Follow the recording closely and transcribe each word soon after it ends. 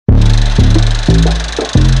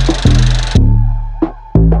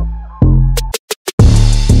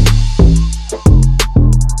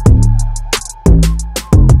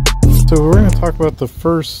talk about the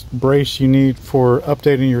first brace you need for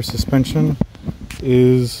updating your suspension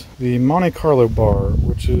is the Monte Carlo bar,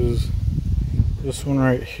 which is this one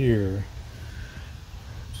right here.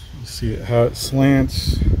 You see how it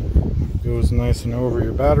slants, goes nice and over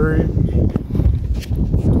your battery.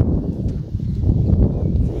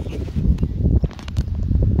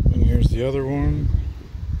 And here's the other one.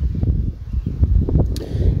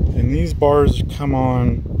 And these bars come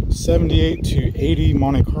on 78 to 80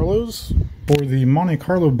 Monte Carlos. For the Monte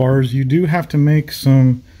Carlo bars, you do have to make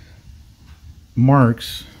some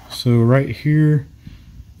marks. So right here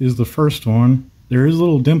is the first one. There is a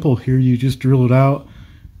little dimple here. You just drill it out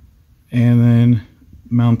and then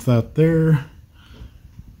mount that there.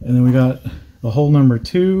 And then we got the hole number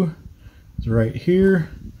 2 is right here.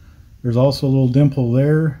 There's also a little dimple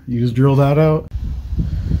there. You just drill that out.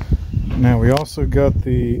 Now we also got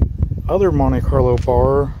the other Monte Carlo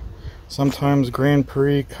bar. Sometimes Grand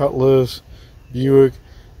Prix, Cutlass, Buick,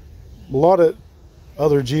 a lot of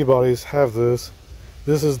other G bodies have this.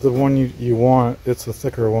 This is the one you want. It's a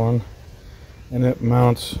thicker one, and it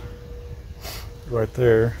mounts right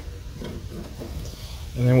there.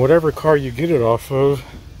 And then whatever car you get it off of,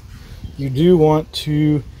 you do want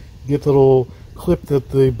to get the little clip that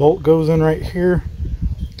the bolt goes in right here,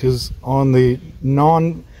 because on the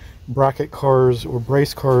non-bracket cars or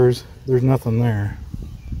brace cars, there's nothing there.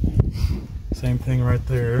 Same thing right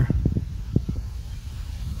there,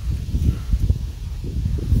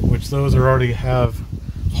 which those already have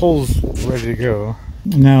holes ready to go.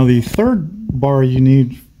 Now the third bar you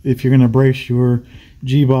need if you're going to brace your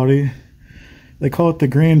G-body, they call it the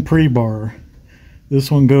Grand Prix bar.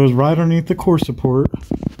 This one goes right underneath the core support,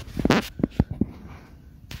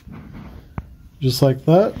 just like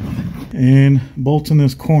that, and bolts in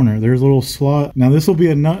this corner. There's a little slot. Now this will be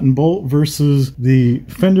a nut and bolt versus the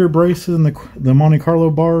fender braces, and the Monte Carlo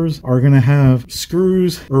bars are going to have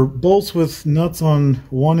screws or bolts with nuts on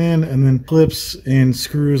one end and then clips and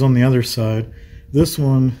screws on the other side. This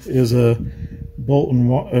one is a bolt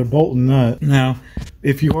and nut. Now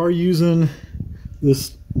if you are using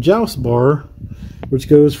this joust bar, which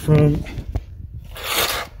goes from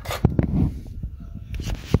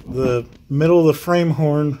the middle of the frame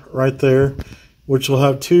horn right there, which will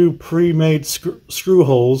have 2 pre-made screw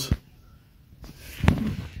holes,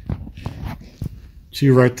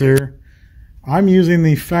 2 right there. I'm using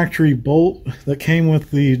the factory bolt that came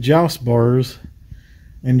with the joust bars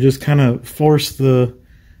and just kind of force the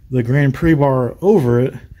Grand Prix bar over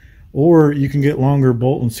it, or you can get longer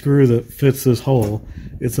bolt and screw that fits this hole.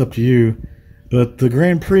 It's up to you. But the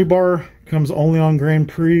Grand Prix bar comes only on Grand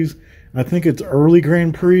Prix. I think it's early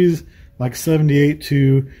Grand Prix, like 78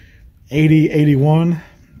 to 80, 81.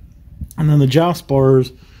 And then the joust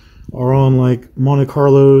bars are on like Monte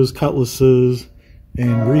Carlos, Cutlasses,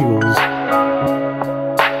 and Regals.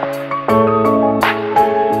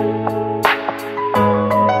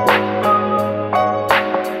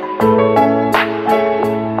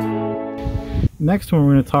 Next one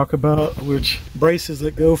we're going to talk about, which braces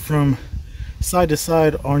that go from side to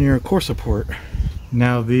side on your core support.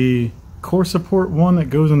 Now the core support one that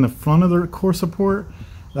goes in the front of the core support,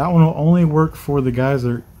 that one will only work for the guys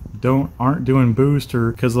that aren't doing boost,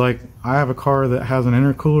 or because like I have a car that has an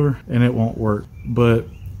intercooler and it won't work. But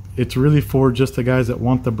it's really for just the guys that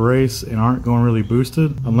want the brace and aren't going really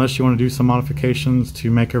boosted, unless you want to do some modifications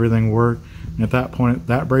to make everything work. And at that point,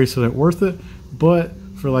 that brace isn't worth it. But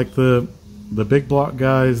for like the big block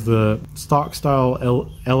guys, the stock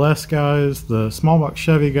style LS guys, the small block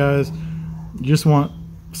Chevy guys, you just want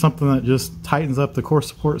something that just tightens up the core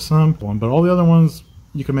support some. But all the other ones,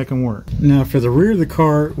 you can make them work. Now for the rear of the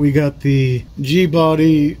car, we got the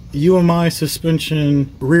G-body UMI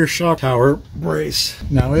suspension rear shock tower brace.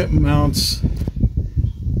 Now it mounts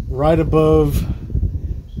right above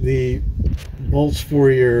the bolts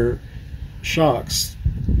for your shocks.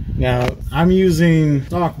 Now I'm using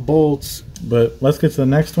stock bolts, but let's get to the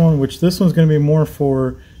next one, which this one's going to be more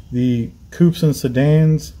for the coupes and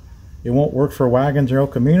sedans. It won't work for wagons or El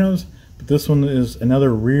Caminos, but this one is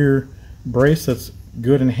another rear brace that's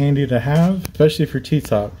good and handy to have, especially if you're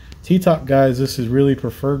T-top. T-top guys, this is really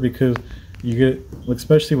preferred because you get,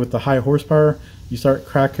 especially with the high horsepower, you start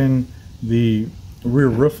cracking the rear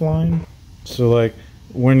roof line. So like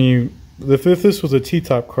if this was a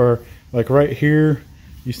T-top car, like right here,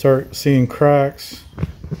 you start seeing cracks.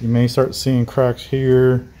 You may start seeing cracks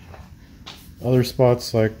here, other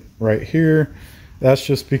spots like right here. That's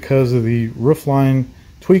just because of the roof line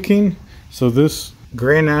tweaking. So this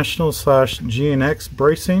Grand National / GNX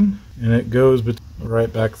bracing, and it goes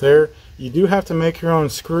right back there. You do have to make your own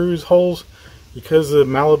screws holes because the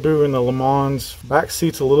Malibu and the Le Mans back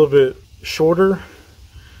seat's a little bit shorter,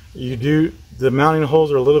 the mounting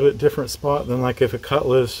holes are a little bit different spot than like if a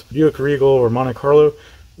Cutlass, Buick Regal, or Monte Carlo.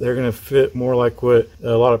 They're going to fit more like what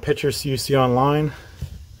a lot of pictures you see online,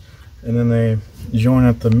 and then they join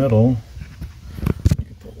at the middle.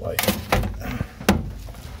 Get the light.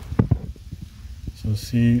 So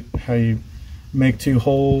see how you make two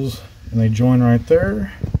holes and they join right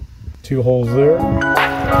there. Two holes there.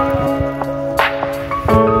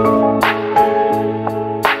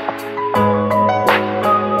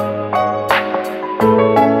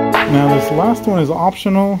 Now this last one is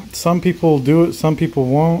optional. Some people do it, some people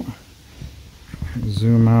won't.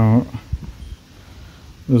 Zoom out.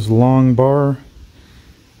 This long bar.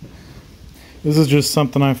 This is just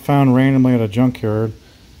something I found randomly at a junkyard.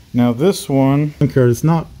 Now this one, it's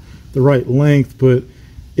not the right length, but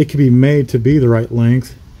it can be made to be the right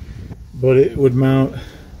length. But it would mount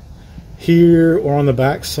here or on the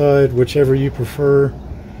back side, whichever you prefer.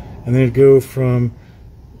 And then it'd go from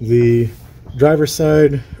the driver's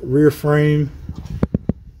side rear frame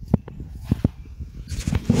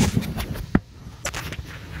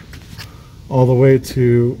all the way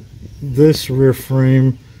to this rear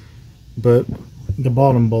frame, but the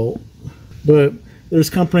bottom bolt. But there's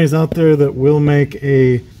companies out there that will make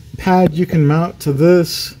a pad you can mount to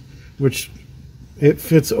this, which it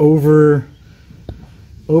fits over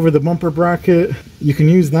the bumper bracket. You can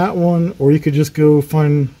use that one, or you could just go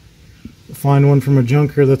find one from a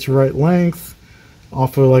junker that's the right length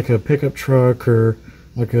off of like a pickup truck or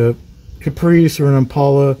like a Caprice or an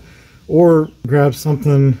Impala, or grab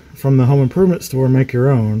something from the home improvement store and make your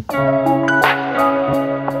own.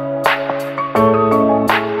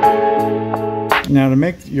 Now to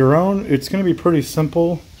make your own, it's going to be pretty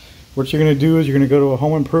simple. What you're going to do is you're going to go to a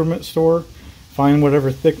home improvement store, find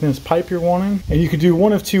whatever thickness pipe you're wanting, and you can do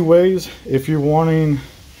one of two ways. If you're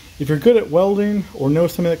good at welding or know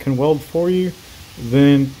somebody that can weld for you,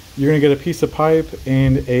 then you're going to get a piece of pipe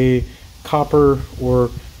and a copper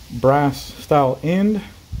or brass style end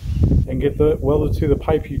and get that welded to the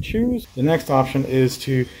pipe you choose. The next option is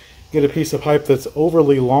to get a piece of pipe that's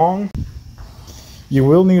overly long. You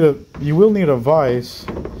will need a vise.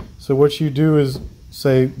 So what you do is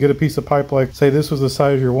get a piece of pipe, like say this was the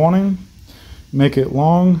size you're wanting, make it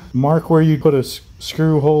long, mark where you put a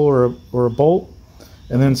screw hole or a bolt,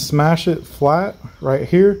 and then smash it flat right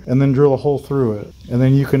here, and then drill a hole through it. And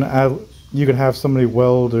then you can have somebody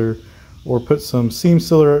weld or put some seam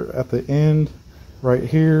sealer at the end right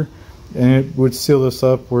here, and it would seal this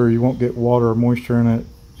up where you won't get water or moisture in it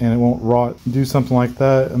and it won't rot. Do something like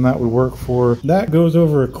that, and that would work for. That goes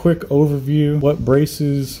over a quick overview what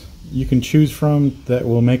braces you can choose from that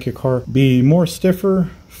will make your car be more stiffer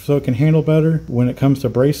so it can handle better when it comes to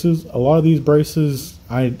braces. A lot of these braces,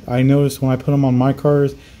 I noticed when I put them on my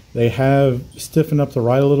cars, they have stiffened up the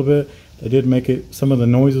ride a little bit. They did make some of the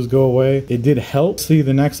noises go away. It did help. See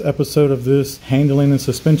the next episode of this handling and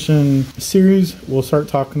suspension series, we'll start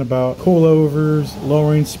talking about coilovers,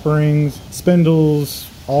 lowering springs, spindles,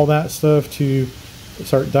 all that stuff, to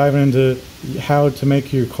start diving into how to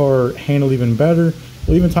make your car handle even better.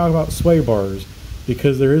 We'll even talk about sway bars,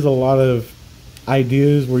 because there is a lot of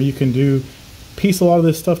ideas where you can piece a lot of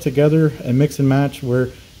this stuff together and mix and match where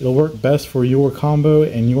it'll work best for your combo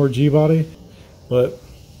and your G-body. But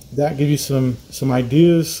that gives you some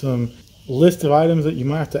ideas, some list of items that you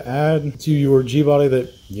might have to add to your G-body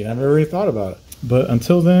that you never really thought about it. But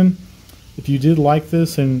until then, if you did like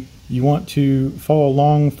this and you want to follow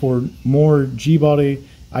along for more G-body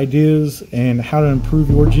ideas and how to improve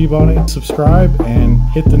your G-body, subscribe and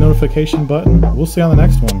hit the notification button. We'll see you on the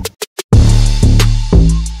next one.